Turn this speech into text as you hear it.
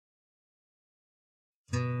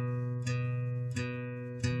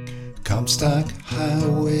Comstock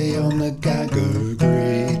Highway on the Geiger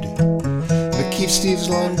grade, but keep Steve's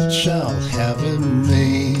lunch, I'll have it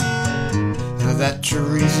made. That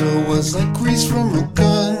chorizo was like grease from a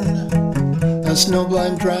gun, a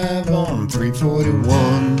snowblind drive on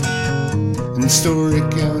 341. And Story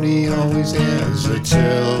County always has a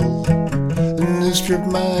tell. The new strip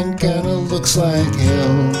mine kinda looks like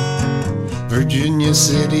hell. Virginia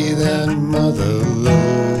City, that mother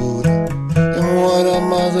lode, and what a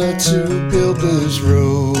mother to build this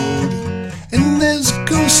road. And there's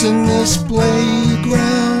ghosts in this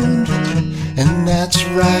playground, and that's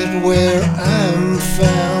right where I'm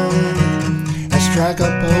found. I strike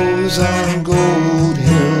a pose on Gold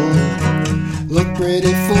Hill, look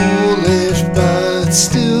pretty foolish but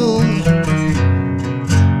still.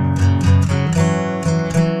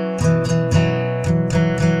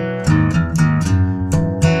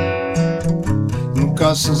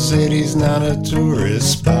 Carson City's not a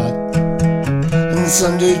tourist spot, and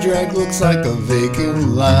Sunday drag looks like a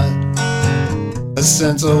vacant lot. A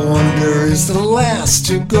sense of wonder is the last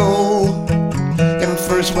to go, and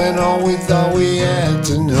first went all we thought we had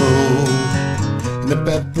to know. In the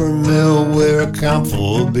pepper mill we're a comp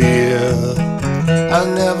for beer,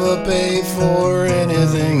 I'll never pay for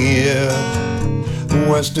anything here.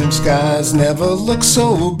 Western skies never look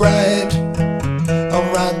so bright, I'll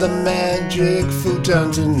ride the magic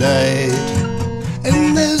futon tonight.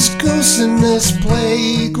 And there's ghosts in this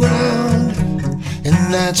playground,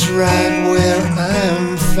 and that's right where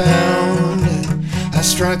I'm found. I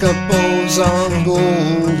strike a pose on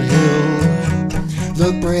Gold Hill,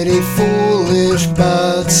 look pretty foolish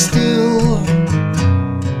but still.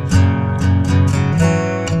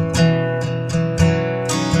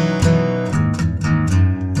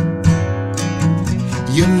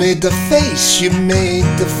 You made the face, you made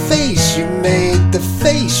the face, you made the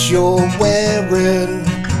face you're wearing.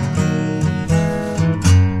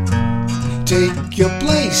 Take your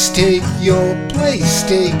place, take your place,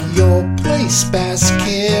 take your place past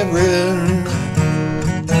caring.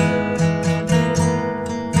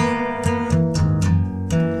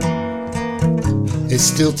 It's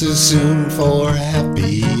still too soon for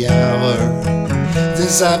happy hour.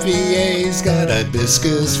 This IPA's got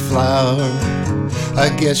hibiscus flower. I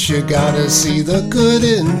guess you gotta see the good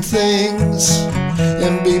in things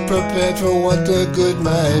and be prepared for what the good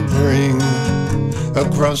might bring.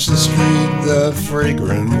 Across the street, the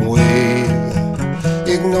fragrant wave,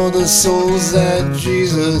 ignore the souls that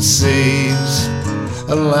Jesus saves.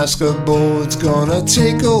 Alaska board's gonna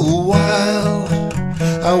take a while.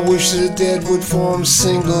 I wish the dead would form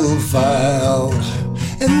single file.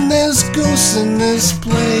 And there's ghosts in this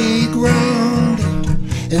playground,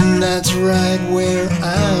 and that's right where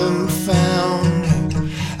I'm found.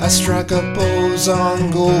 I strike a pose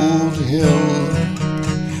on Gold Hill,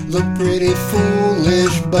 look pretty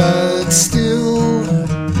foolish but still.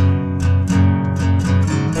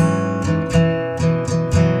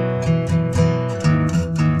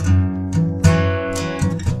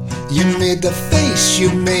 You made the face, you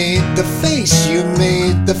made the face, you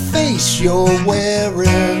made the face you're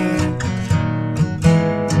wearing.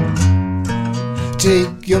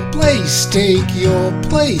 Take your place, take your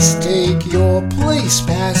place, take your place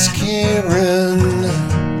past caring.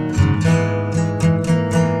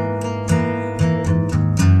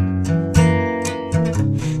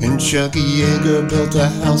 And Chucky Yeager built a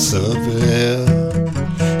house up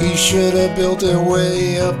there, he should have built it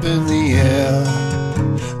way up in the air.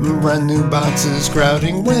 Brand new boxes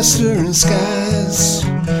crowding western skies,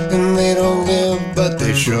 and they don't live but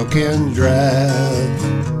they sure can drive.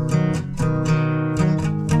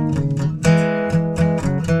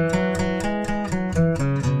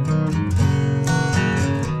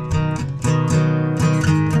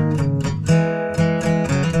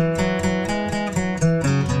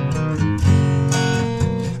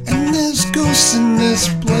 And there's ghosts in this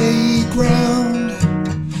playground,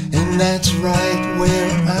 and that's right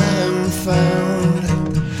where I'm found.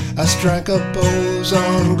 I strike a pose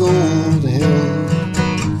on Gold Hill,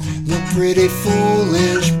 look pretty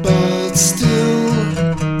foolish but still.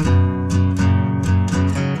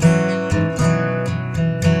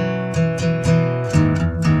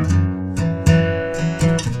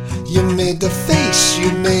 You made the face,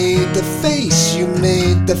 you made the face, you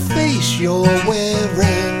made the face you're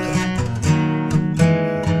wearing.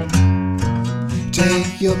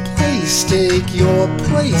 Take your place, take your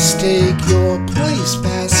place, take your place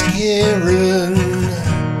past caring.